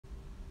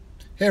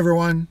Hey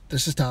everyone,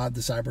 this is Todd, the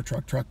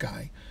Cybertruck truck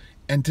guy,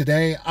 and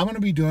today I'm going to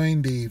be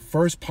doing the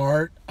first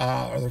part,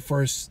 or the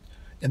first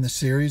in the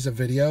series of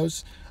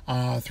videos,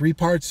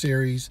 three-part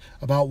series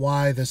about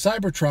why the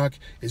Cybertruck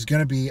is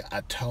going to be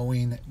a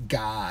towing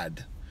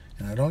god,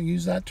 and I don't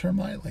use that term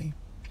lightly.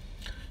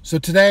 So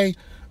today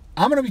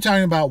I'm going to be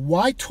talking about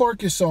why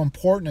torque is so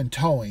important in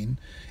towing,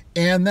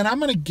 and then I'm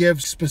going to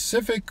give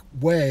specific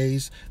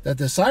ways that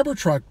the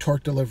Cybertruck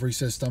torque delivery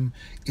system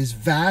is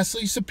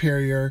vastly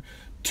superior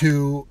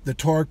to the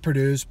torque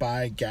produced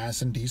by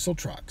gas and diesel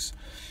trucks,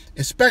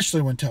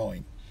 especially when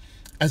towing.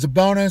 As a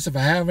bonus, if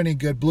I have any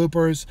good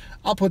bloopers,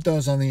 I'll put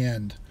those on the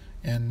end,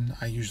 and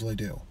I usually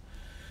do.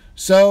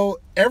 So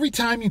every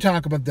time you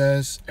talk about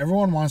this,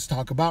 everyone wants to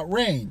talk about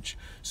range.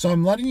 So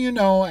I'm letting you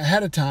know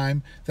ahead of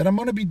time that I'm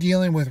going to be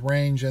dealing with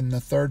range in the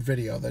third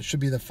video. That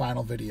should be the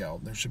final video.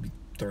 There should be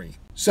 3.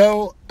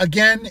 So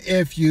again,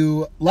 if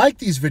you like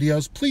these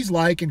videos, please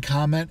like and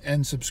comment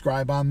and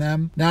subscribe on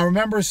them. Now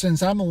remember,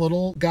 since I'm a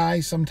little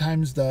guy,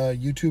 sometimes the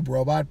YouTube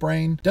robot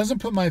brain doesn't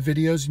put my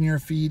videos in your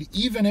feed,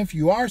 even if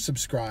you are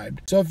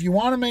subscribed. So if you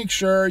want to make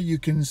sure you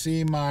can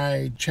see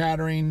my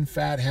chattering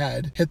fat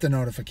head, hit the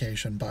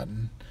notification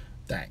button.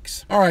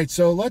 Thanks. All right,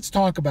 so let's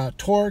talk about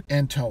torque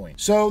and towing.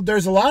 So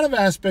there's a lot of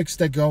aspects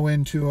that go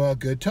into a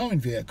good towing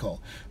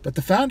vehicle, but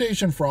the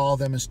foundation for all of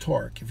them is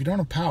torque. If you don't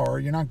have power,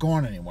 you're not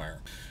going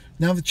anywhere.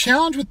 Now, the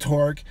challenge with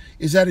torque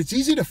is that it's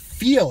easy to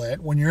feel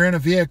it when you're in a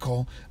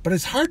vehicle, but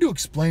it's hard to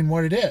explain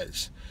what it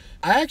is.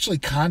 I actually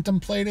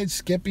contemplated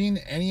skipping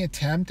any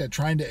attempt at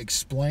trying to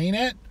explain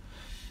it,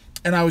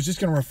 and I was just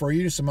going to refer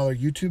you to some other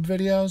YouTube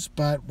videos,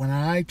 but when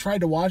I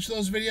tried to watch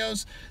those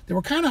videos, they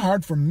were kind of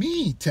hard for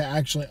me to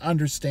actually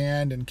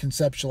understand and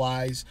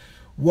conceptualize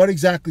what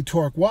exactly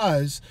torque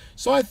was.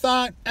 So I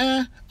thought,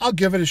 I'll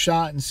give it a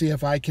shot and see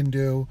if I can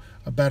do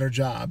a better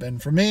job.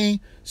 And for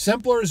me,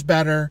 simpler is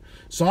better.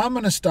 So I'm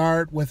going to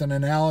start with an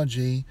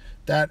analogy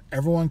that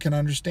everyone can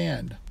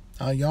understand.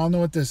 Y'all know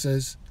what this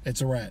is.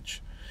 It's a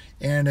wrench.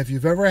 And if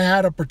you've ever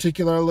had a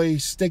particularly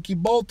sticky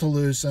bolt to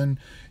loosen,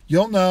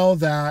 you'll know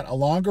that a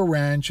longer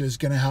wrench is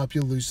going to help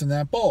you loosen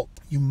that bolt.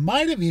 You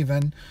might have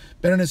even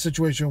been in a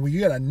situation where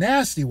you got a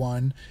nasty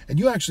one and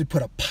you actually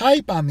put a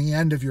pipe on the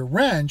end of your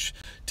wrench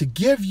to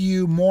give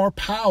you more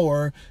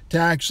power to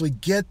actually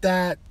get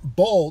that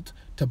bolt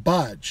to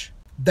budge.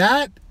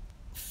 That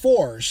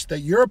force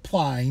that you're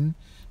applying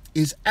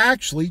is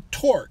actually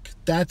torque.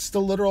 That's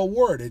the literal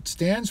word. It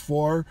stands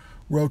for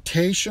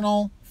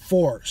rotational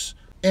force.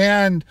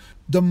 And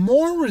the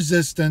more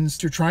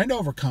resistance you're trying to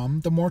overcome,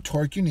 the more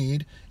torque you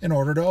need in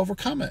order to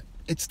overcome it.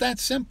 It's that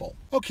simple.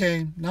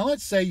 Okay, now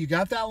let's say you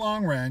got that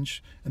long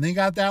wrench and then you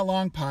got that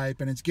long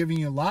pipe and it's giving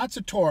you lots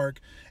of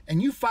torque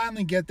and you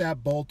finally get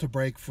that bolt to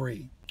break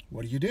free.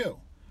 What do?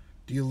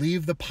 Do you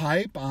leave the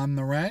pipe on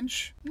the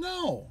wrench?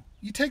 No,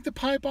 you take the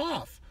pipe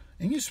off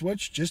and you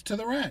switch just to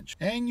the wrench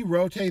and you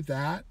rotate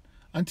that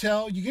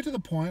until you get to the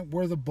point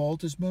where the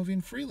bolt is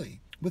moving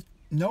freely with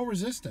no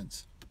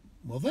resistance.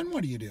 Well, then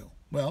what do?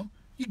 Well,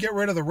 you get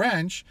rid of the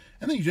wrench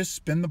and then you just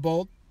spin the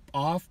bolt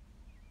off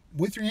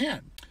with your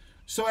hand.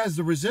 So as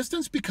the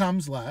resistance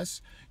becomes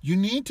less, you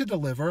need to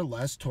deliver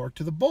less torque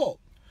to the bolt.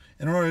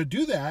 In order to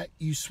do that,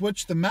 you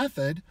switch the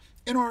method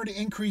in order to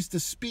increase the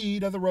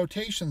speed of the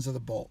rotations of the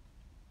bolt.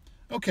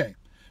 Okay,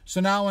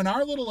 so now in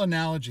our little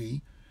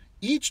analogy,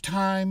 each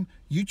time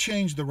you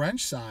change the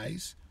wrench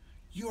size,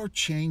 you're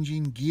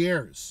changing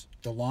gears.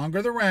 The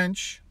longer the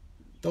wrench,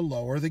 the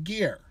lower the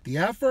gear. The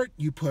effort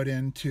you put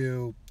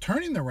into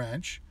turning the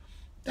wrench,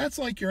 that's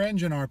like your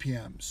engine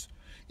RPMs.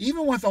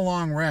 Even with a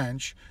long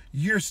wrench,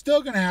 you're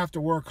still going to have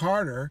to work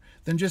harder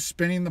than just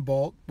spinning the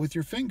bolt with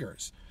your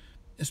fingers,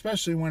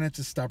 especially when it's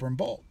a stubborn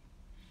bolt.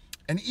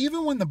 And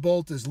even when the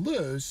bolt is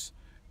loose,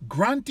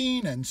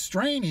 grunting and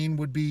straining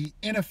would be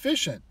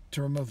inefficient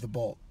to remove the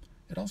bolt.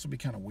 It'd also be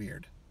kind of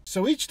weird.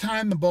 So each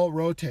time the bolt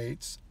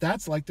rotates,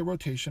 that's like the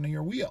rotation of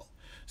your wheel.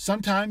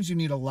 Sometimes you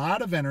need a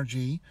lot of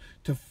energy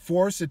to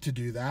force it to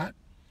do that.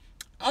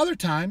 Other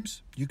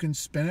times you can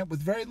spin it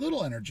with very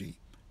little energy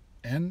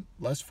and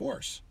less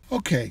force.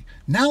 Okay,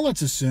 now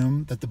let's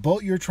assume that the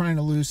bolt you're trying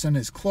to loosen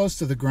is close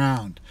to the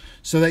ground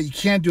so that you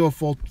can't do a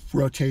full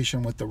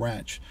rotation with the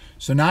wrench.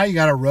 So now you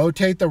got to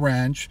rotate the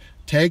wrench,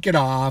 take it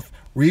off,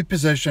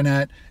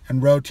 reposition it,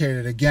 and rotate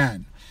it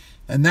again.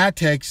 And that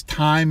takes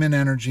time and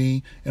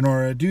energy in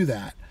order to do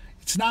that.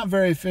 It's not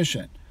very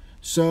efficient.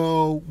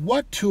 So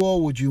what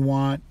tool would you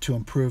want to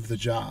improve the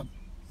job?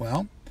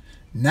 Well,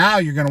 now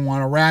you're going to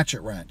want a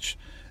ratchet wrench.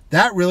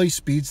 That really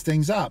speeds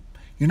things up.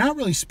 You're not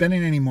really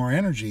spending any more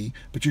energy,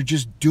 but you're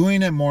just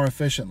doing it more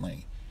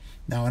efficiently.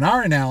 Now, in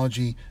our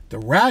analogy, the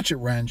ratchet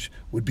wrench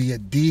would be a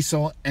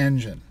diesel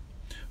engine.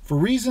 For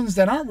reasons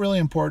that aren't really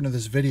important to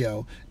this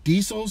video,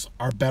 diesels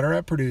are better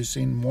at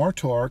producing more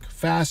torque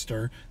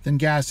faster than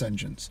gas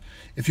engines.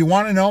 If you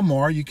want to know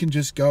more, you can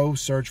just go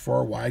search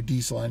for why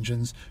diesel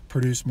engines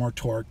produce more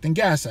torque than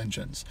gas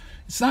engines.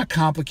 It's not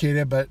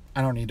complicated, but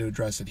I don't need to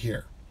address it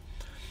here.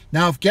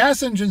 Now, if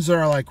gas engines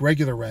are like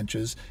regular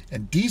wrenches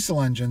and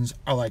diesel engines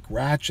are like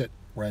ratchet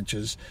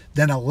wrenches,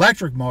 then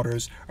electric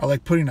motors are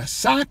like putting a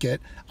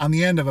socket on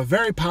the end of a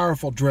very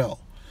powerful drill.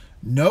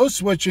 No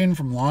switching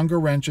from longer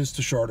wrenches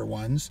to shorter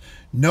ones,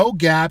 no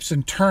gaps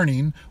in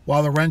turning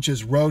while the wrench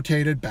is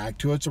rotated back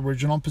to its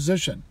original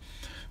position.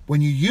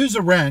 When you use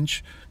a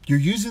wrench, you're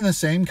using the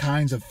same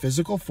kinds of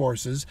physical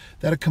forces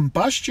that a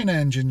combustion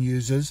engine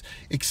uses,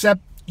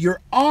 except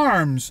your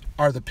arms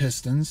are the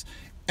pistons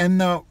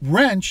and the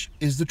wrench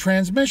is the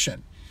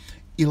transmission.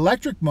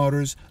 Electric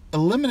motors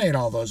eliminate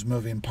all those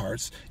moving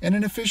parts and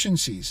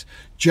inefficiencies.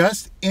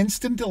 Just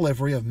instant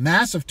delivery of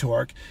massive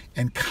torque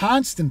and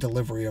constant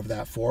delivery of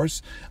that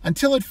force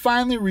until it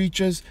finally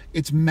reaches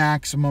its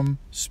maximum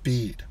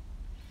speed.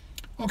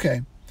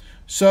 Okay,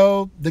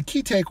 so the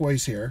key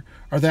takeaways here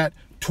are that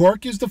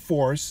torque is the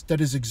force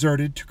that is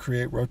exerted to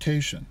create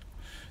rotation.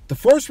 The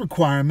force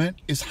requirement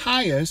is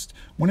highest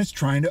when it's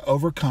trying to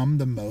overcome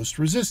the most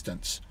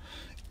resistance.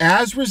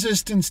 As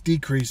resistance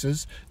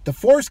decreases, the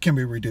force can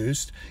be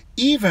reduced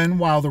even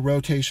while the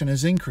rotation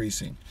is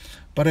increasing.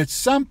 But at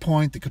some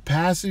point, the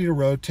capacity to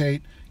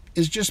rotate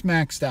is just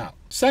maxed out.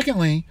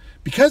 Secondly,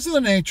 because of the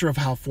nature of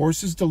how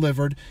force is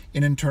delivered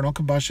in internal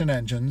combustion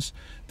engines,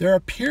 there are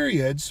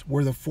periods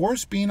where the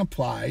force being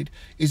applied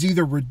is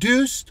either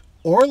reduced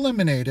or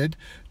eliminated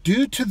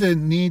due to the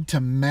need to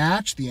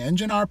match the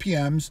engine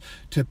RPMs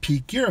to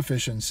peak gear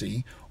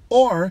efficiency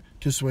or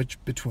to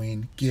switch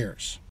between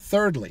gears.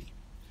 Thirdly,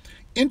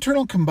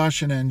 internal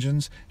combustion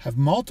engines have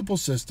multiple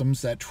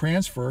systems that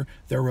transfer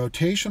their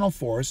rotational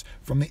force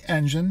from the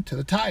engine to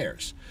the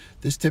tires.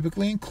 This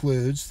typically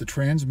includes the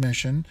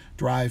transmission,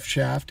 drive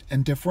shaft,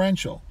 and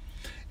differential.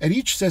 At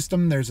each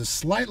system, there's a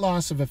slight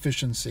loss of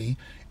efficiency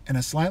and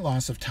a slight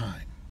loss of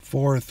time.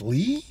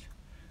 Fourthly,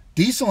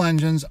 diesel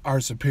engines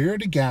are superior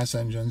to gas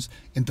engines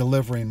in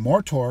delivering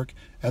more torque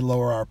at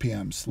lower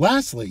RPMs.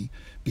 Lastly,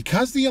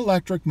 because the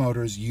electric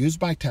motors used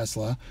by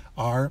Tesla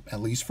are, at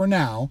least for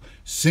now,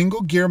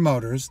 single gear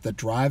motors that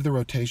drive the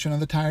rotation of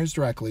the tires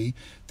directly,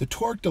 the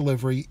torque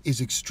delivery is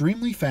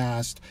extremely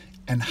fast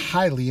and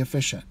highly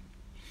efficient.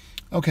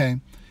 Okay,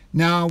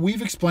 now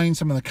we've explained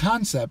some of the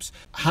concepts.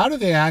 How do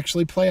they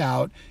actually play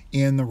out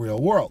in the real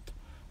world?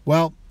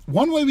 Well,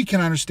 one way we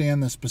can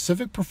understand the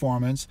specific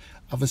performance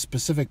of a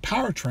specific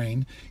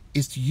powertrain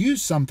is to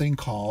use something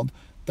called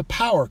the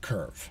power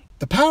curve.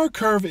 The power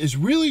curve is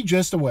really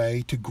just a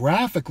way to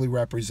graphically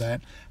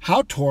represent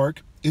how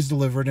torque is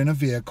delivered in a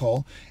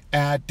vehicle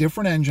at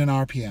different engine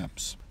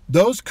RPMs.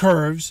 Those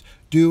curves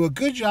do a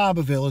good job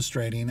of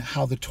illustrating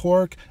how the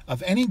torque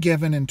of any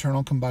given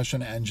internal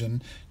combustion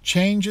engine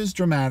changes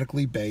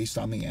dramatically based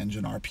on the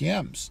engine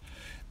RPMs.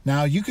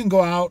 Now, you can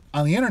go out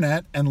on the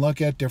internet and look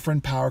at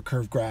different power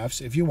curve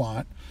graphs if you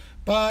want,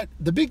 but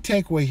the big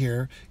takeaway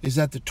here is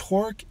that the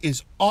torque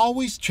is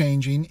always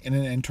changing in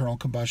an internal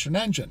combustion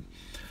engine.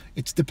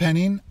 It's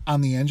depending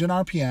on the engine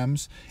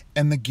RPMs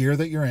and the gear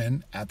that you're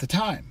in at the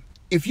time.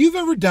 If you've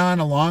ever done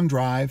a long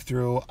drive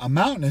through a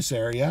mountainous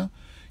area,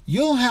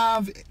 you'll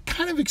have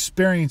kind of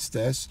experienced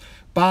this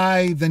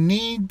by the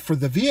need for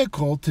the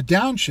vehicle to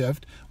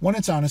downshift when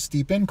it's on a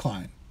steep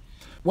incline.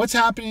 What's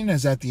happening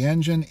is that the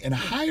engine in a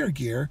higher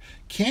gear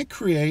can't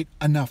create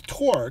enough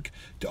torque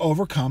to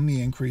overcome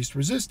the increased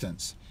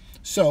resistance.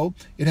 So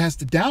it has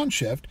to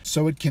downshift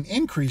so it can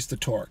increase the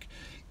torque.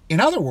 In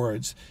other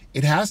words,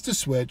 it has to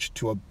switch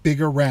to a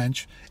bigger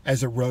wrench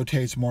as it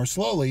rotates more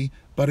slowly,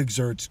 but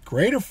exerts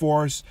greater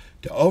force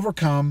to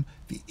overcome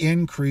the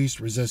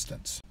increased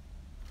resistance.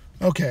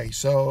 Okay,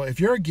 so if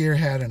you're a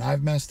gearhead and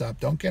I've messed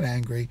up, don't get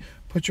angry.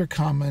 Put your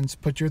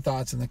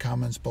thoughts in the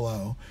comments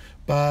below.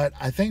 But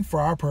I think for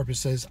our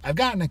purposes, I've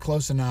gotten it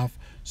close enough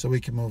so we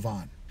can move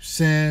on.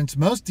 Since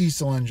most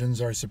diesel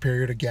engines are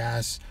superior to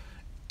gas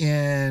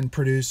in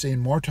producing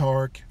more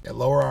torque at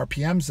lower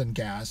RPMs than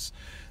gas,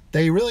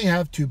 they really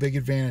have two big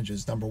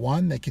advantages. Number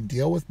one, they can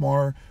deal with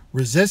more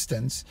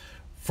resistance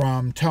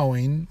from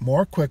towing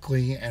more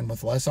quickly and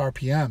with less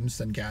RPMs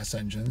than gas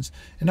engines.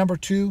 And number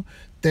two,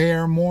 they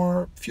are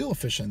more fuel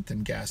efficient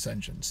than gas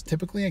engines.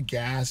 Typically a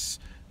gas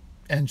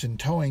engine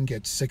towing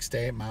gets 6 to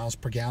 8 miles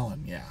per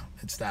gallon. Yeah,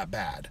 it's that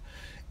bad.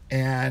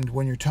 And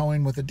when you're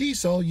towing with a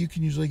diesel, you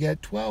can usually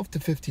get 12 to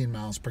 15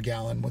 miles per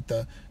gallon with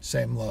the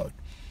same load.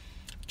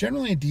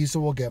 Generally, a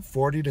diesel will get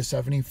 40 to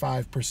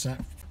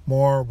 75%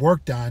 more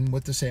work done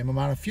with the same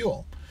amount of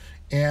fuel.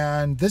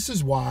 And this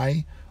is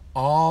why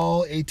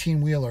all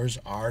 18-wheelers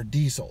are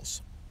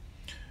diesels.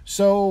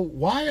 So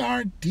why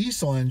aren't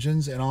diesel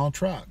engines in all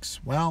trucks?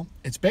 Well,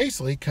 it's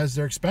basically because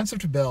they're expensive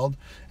to build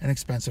and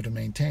expensive to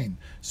maintain.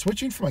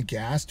 Switching from a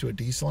gas to a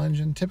diesel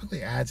engine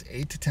typically adds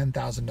 $8,000 to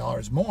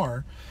 $10,000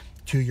 more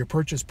to your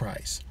purchase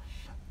price.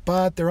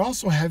 But they're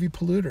also heavy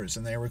polluters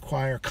and they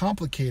require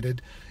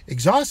complicated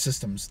exhaust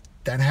systems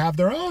that have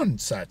their own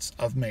sets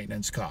of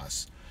maintenance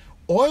costs.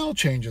 Oil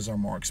changes are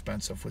more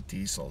expensive with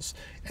diesels,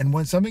 and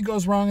when something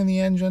goes wrong in the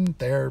engine,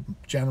 they're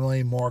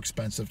generally more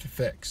expensive to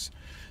fix.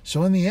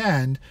 So in the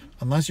end,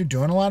 unless you're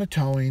doing a lot of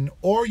towing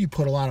or you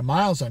put a lot of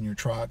miles on your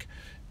truck,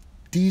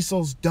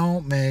 diesels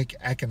don't make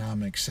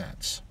economic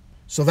sense.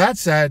 So that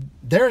said,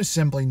 there is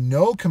simply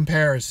no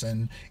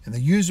comparison in the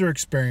user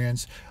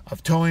experience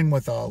of towing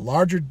with a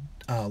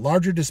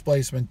larger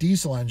displacement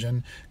diesel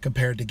engine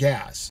compared to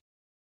gas.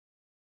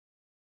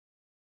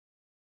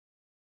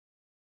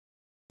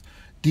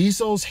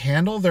 Diesels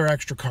handle their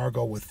extra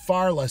cargo with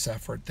far less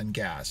effort than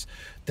gas.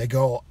 They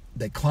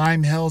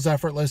climb hills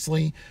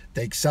effortlessly,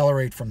 they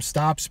accelerate from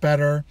stops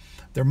better,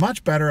 they're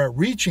much better at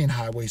reaching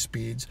highway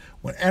speeds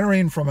when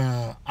entering from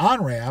an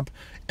on-ramp,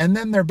 and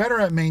then they're better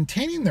at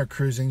maintaining their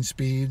cruising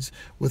speeds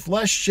with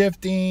less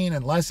shifting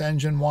and less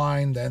engine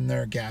whine than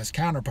their gas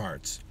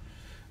counterparts.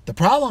 The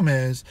problem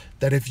is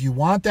that if you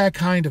want that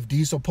kind of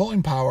diesel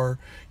pulling power,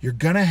 you're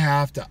going to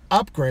have to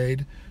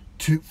upgrade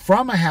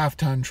from a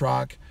half-ton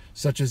truck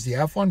such as the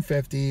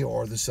F-150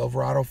 or the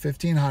Silverado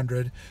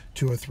 1500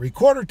 to a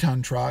 3/4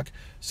 ton truck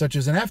such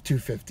as an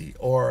F-250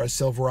 or a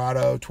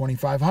Silverado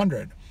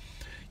 2500.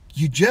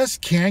 You just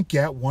can't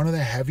get one of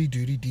the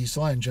heavy-duty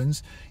diesel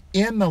engines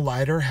in the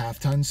lighter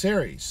half-ton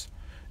series.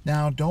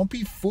 Now, don't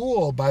be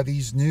fooled by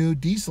these new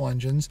diesel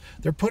engines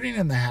they're putting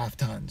in the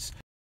half-tons.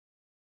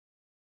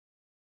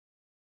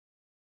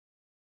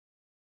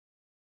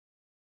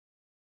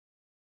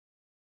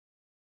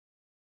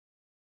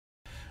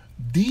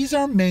 These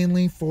are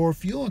mainly for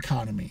fuel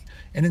economy,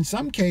 and in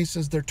some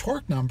cases their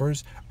torque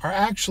numbers are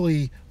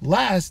actually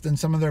less than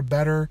some of their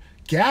better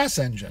gas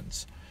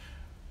engines.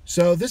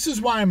 So this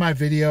is why in my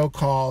video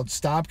called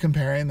Stop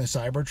Comparing the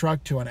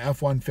Cybertruck to an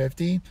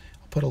F-150,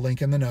 I'll put a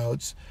link in the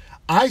notes,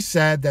 I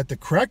said that the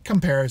correct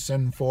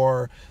comparison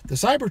for the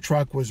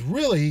Cybertruck was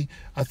really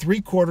a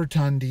 3/4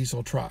 ton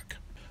diesel truck.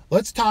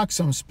 Let's talk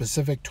some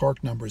specific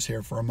torque numbers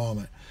here for a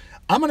moment.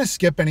 I'm going to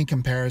skip any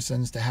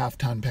comparisons to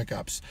half-ton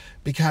pickups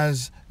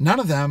because none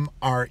of them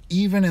are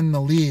even in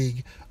the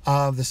league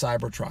of the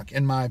Cybertruck,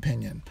 in my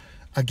opinion.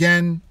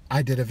 Again,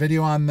 I did a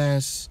video on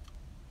this.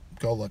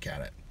 Go look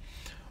at it.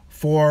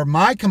 For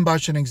my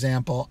combustion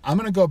example, I'm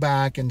going to go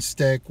back and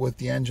stick with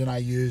the engine I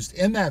used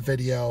in that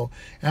video,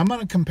 and I'm going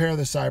to compare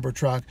the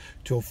Cybertruck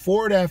to a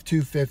Ford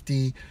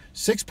F-250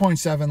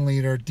 6.7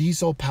 liter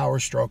diesel Power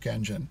Stroke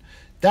engine.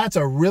 That's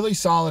a really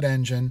solid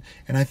engine,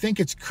 and I think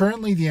it's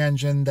currently the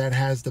engine that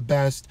has the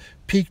best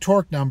peak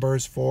torque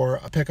numbers for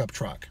a pickup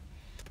truck.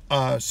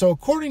 So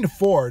according to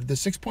Ford, the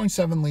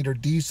 6.7 liter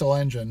diesel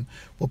engine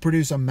will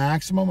produce a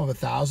maximum of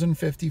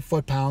 1,050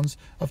 foot-pounds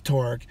of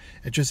torque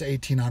at just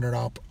 1,800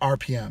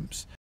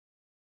 RPMs.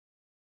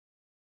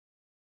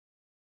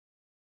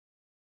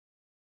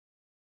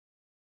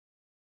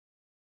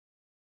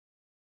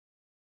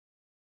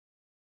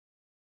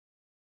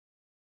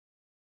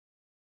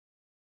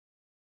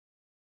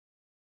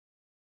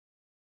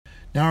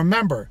 Now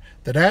remember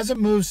that as it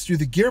moves through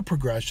the gear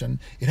progression,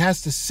 it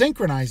has to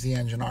synchronize the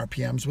engine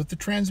RPMs with the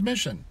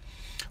transmission.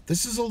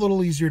 This is a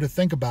little easier to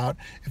think about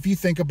if you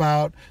think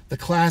about the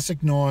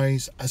classic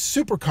noise a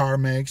supercar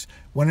makes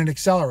when it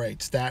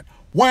accelerates, that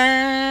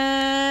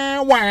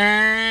wah,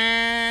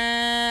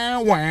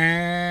 wah,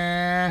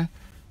 wah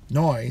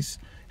noise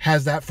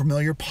has that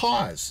familiar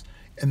pause.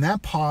 In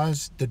that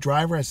pause, the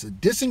driver has to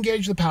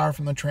disengage the power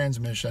from the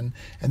transmission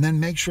and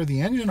then make sure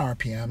the engine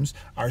RPMs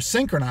are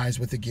synchronized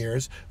with the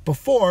gears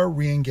before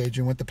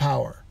re-engaging with the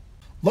power.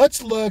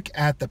 Let's look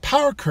at the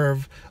power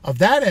curve of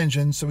that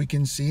engine so we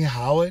can see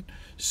how it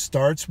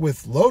starts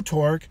with low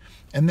torque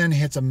and then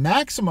hits a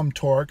maximum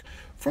torque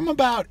from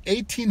about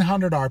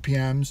 1,800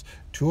 RPMs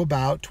to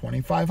about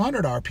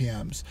 2,500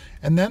 RPMs,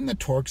 and then the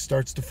torque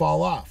starts to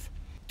fall off.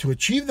 To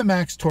achieve the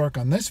max torque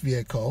on this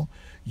vehicle,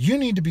 you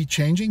need to be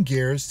changing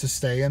gears to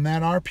stay in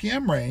that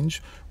RPM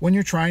range when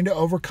you're trying to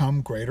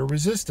overcome greater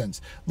resistance,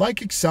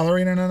 like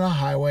accelerating on a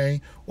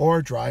highway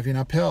or driving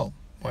uphill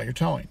while you're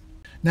towing.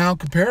 Now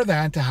compare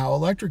that to how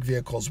electric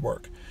vehicles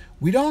work.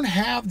 We don't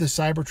have the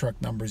Cybertruck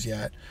numbers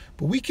yet,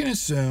 but we can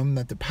assume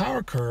that the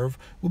power curve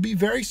will be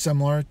very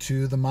similar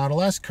to the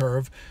Model S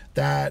curve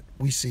that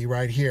we see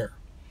right here.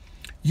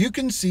 You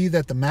can see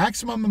that the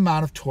maximum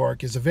amount of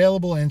torque is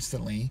available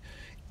instantly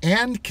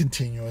and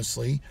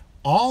continuously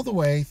all the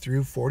way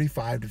through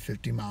 45 to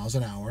 50 miles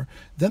an hour.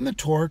 Then the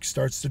torque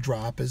starts to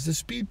drop as the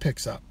speed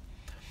picks up.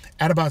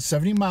 At about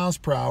 70 miles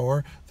per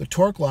hour, the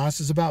torque loss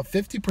is about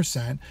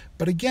 50%,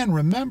 but again,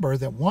 remember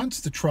that once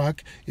the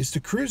truck is to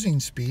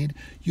cruising speed,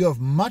 you have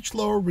much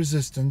lower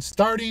resistance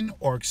starting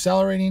or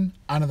accelerating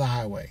onto the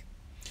highway.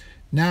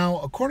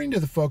 Now, according to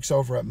the folks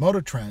over at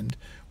MotorTrend,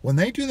 when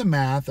they do the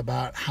math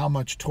about how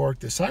much torque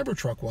the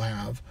Cybertruck will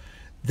have,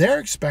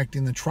 they're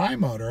expecting the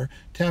tri-motor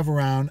to have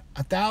around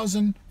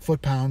 1,000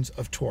 foot-pounds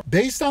of torque.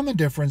 Based on the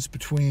difference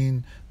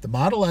between the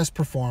Model S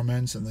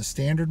performance and the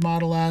standard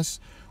Model S,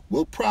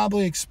 we'll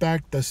probably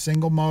expect the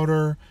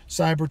single-motor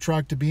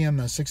Cybertruck to be in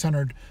the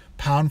 600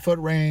 pound-foot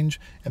range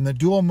and the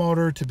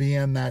dual-motor to be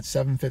in that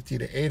 750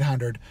 to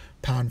 800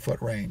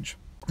 pound-foot range.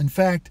 In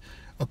fact,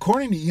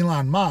 according to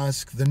Elon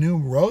Musk, the new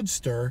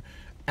Roadster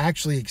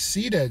actually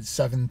exceeded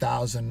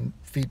 7,000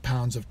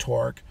 feet-pounds of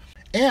torque.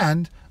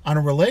 And on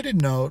a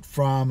related note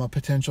from a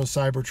potential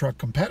Cybertruck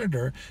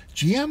competitor,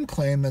 GM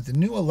claimed that the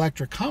new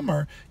electric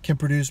Hummer can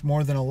produce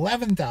more than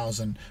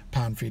 11,000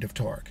 pound-feet of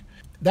torque.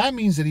 That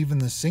means that even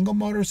the single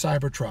motor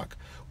Cybertruck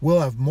will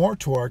have more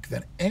torque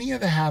than any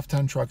of the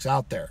half-ton trucks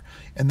out there,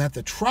 and that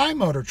the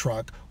tri-motor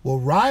truck will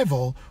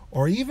rival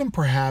or even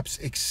perhaps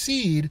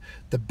exceed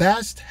the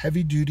best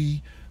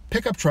heavy-duty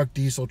pickup truck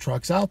diesel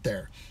trucks out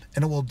there,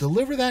 and it will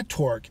deliver that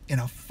torque in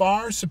a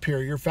far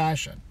superior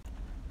fashion.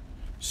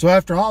 So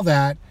after all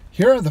that,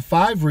 here are the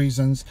 5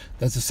 reasons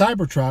that the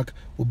Cybertruck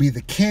will be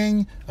the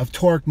king of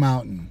Torque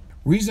Mountain.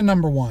 Reason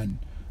number 1,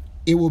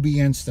 it will be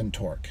instant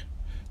torque.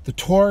 The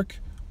torque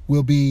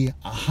will be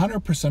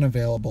 100%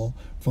 available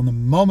from the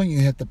moment you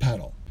hit the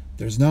pedal.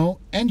 There's no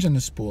engine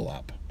to spool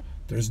up.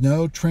 There's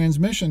no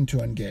transmission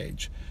to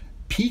engage.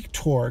 Peak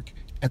torque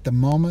at the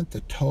moment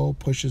the toe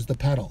pushes the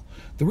pedal.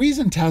 The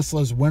reason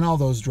Teslas win all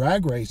those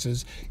drag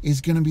races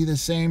is going to be the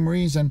same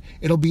reason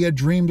it'll be a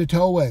dream to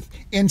tow with: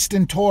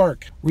 instant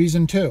torque.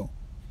 Reason 2,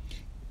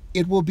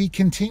 it will be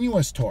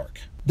continuous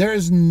torque. There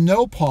is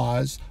no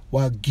pause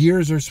while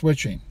gears are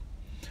switching.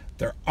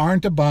 There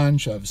aren't a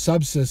bunch of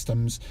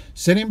subsystems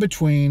sitting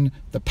between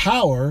the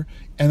power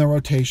and the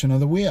rotation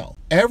of the wheel.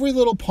 Every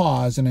little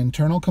pause an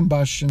internal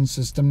combustion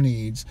system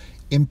needs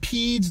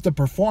impedes the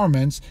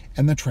performance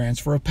and the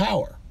transfer of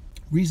power.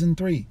 Reason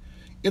 3,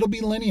 it'll be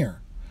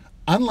linear.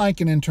 Unlike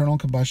an internal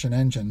combustion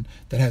engine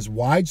that has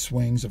wide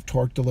swings of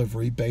torque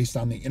delivery based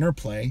on the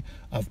interplay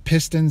of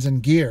pistons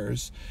and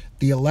gears,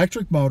 the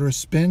electric motor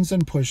spins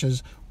and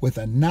pushes with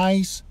a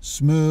nice,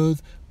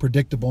 smooth,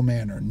 predictable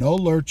manner. No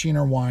lurching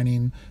or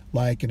whining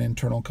like an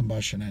internal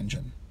combustion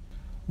engine.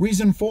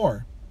 Reason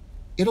 4,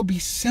 it'll be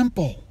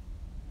simple.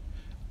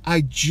 I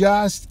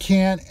just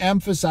can't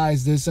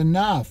emphasize this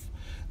enough.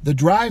 The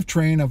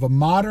drivetrain of a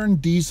modern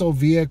diesel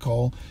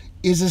vehicle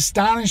is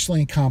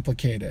astonishingly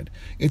complicated.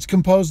 It's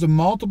composed of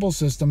multiple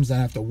systems that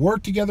have to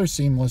work together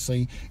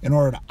seamlessly in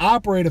order to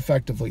operate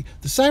effectively.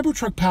 The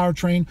Cybertruck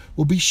powertrain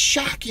will be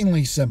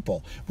shockingly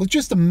simple, with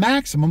just a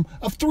maximum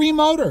of 3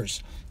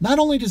 motors. Not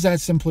only does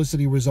that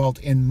simplicity result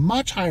in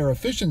much higher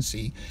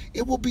efficiency,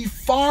 it will be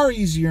far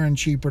easier and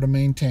cheaper to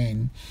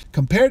maintain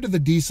compared to the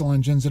diesel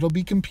engines it'll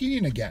be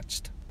competing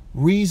against.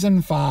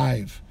 Reason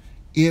 5,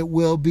 it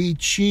will be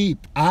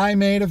cheap. I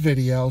made a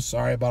video,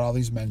 sorry about all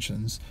these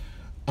mentions,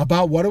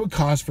 about what it would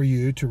cost for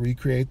you to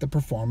recreate the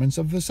performance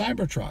of the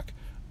Cybertruck.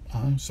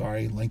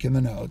 Link in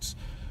the notes.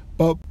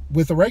 But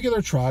with a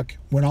regular truck,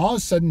 when all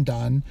is said and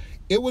done,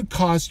 it would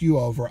cost you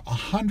over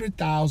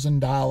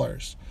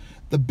 $100,000.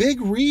 The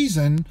big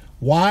reason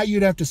why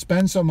you'd have to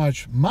spend so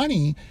much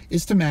money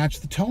is to match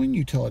the towing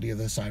utility of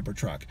the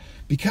Cybertruck,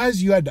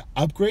 because you had to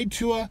upgrade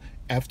to a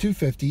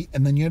F-250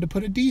 and then you had to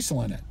put a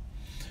diesel in it.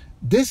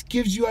 This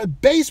gives you a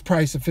base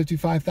price of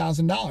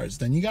 $55,000.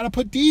 Then you got to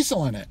put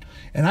diesel in it.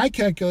 And I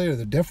calculated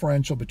the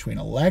differential between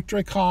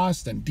electric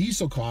cost and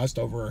diesel cost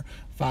over a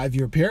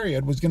 5-year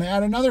period was going to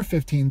add another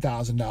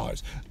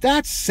 $15,000.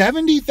 That's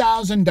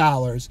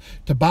 $70,000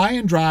 to buy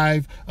and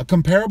drive a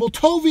comparable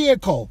tow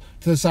vehicle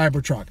to the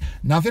Cybertruck.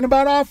 Nothing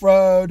about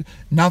off-road,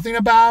 nothing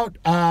about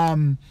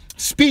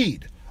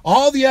speed.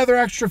 All the other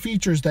extra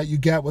features that you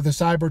get with a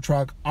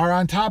Cybertruck are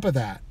on top of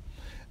that.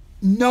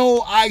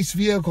 No ICE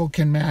vehicle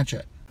can match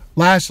it.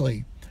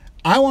 Lastly,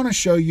 I want to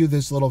show you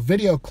this little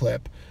video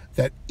clip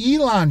that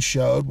Elon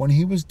showed when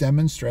he was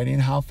demonstrating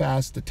how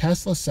fast the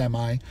Tesla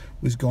Semi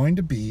was going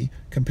to be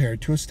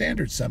compared to a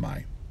standard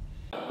Semi.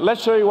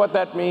 Let's show you what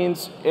that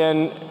means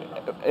in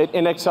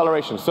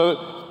acceleration. So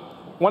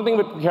one thing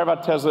we care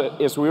about Tesla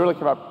is we really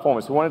care about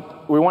performance.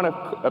 We want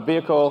a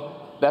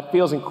vehicle that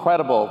feels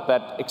incredible,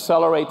 that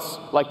accelerates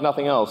like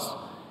nothing else.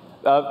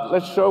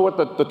 Let's show what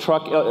the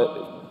truck,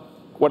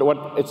 what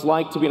it's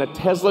like to be in a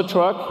Tesla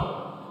truck.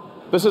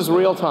 This is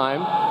real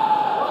time.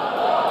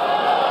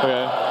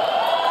 Okay.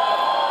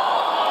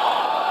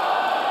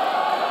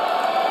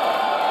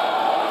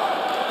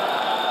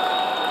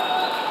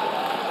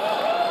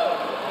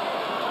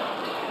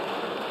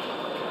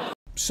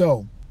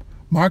 So,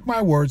 mark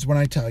my words when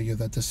I tell you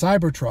that the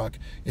Cybertruck,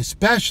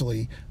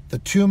 especially the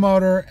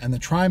 2-motor and the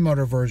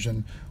tri-motor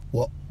version,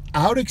 will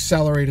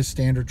out-accelerate a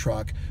standard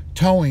truck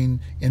towing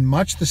in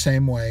much the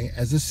same way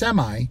as a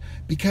Semi,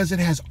 because it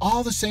has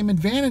all the same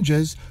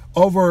advantages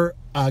over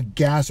a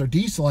gas or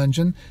diesel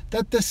engine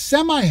that the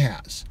Semi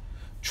has.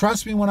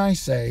 Trust me when I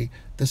say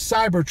the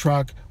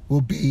Cybertruck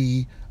will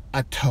be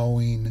a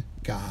towing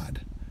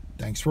god.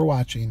 Thanks for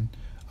watching.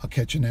 I'll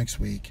catch you next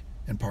week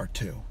in part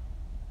 2.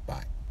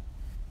 Bye.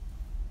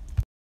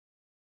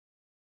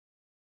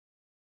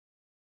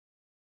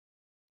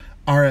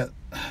 All right.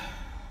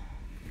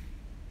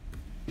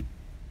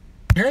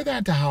 Compare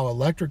that to how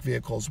electric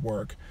vehicles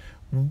work.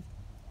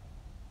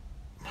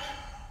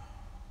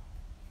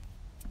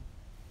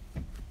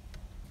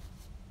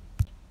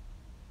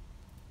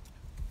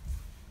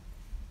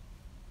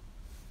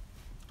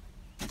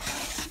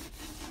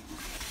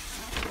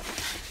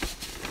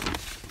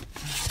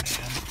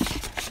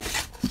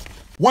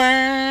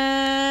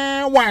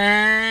 Wah, wah,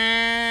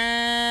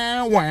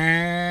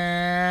 wah.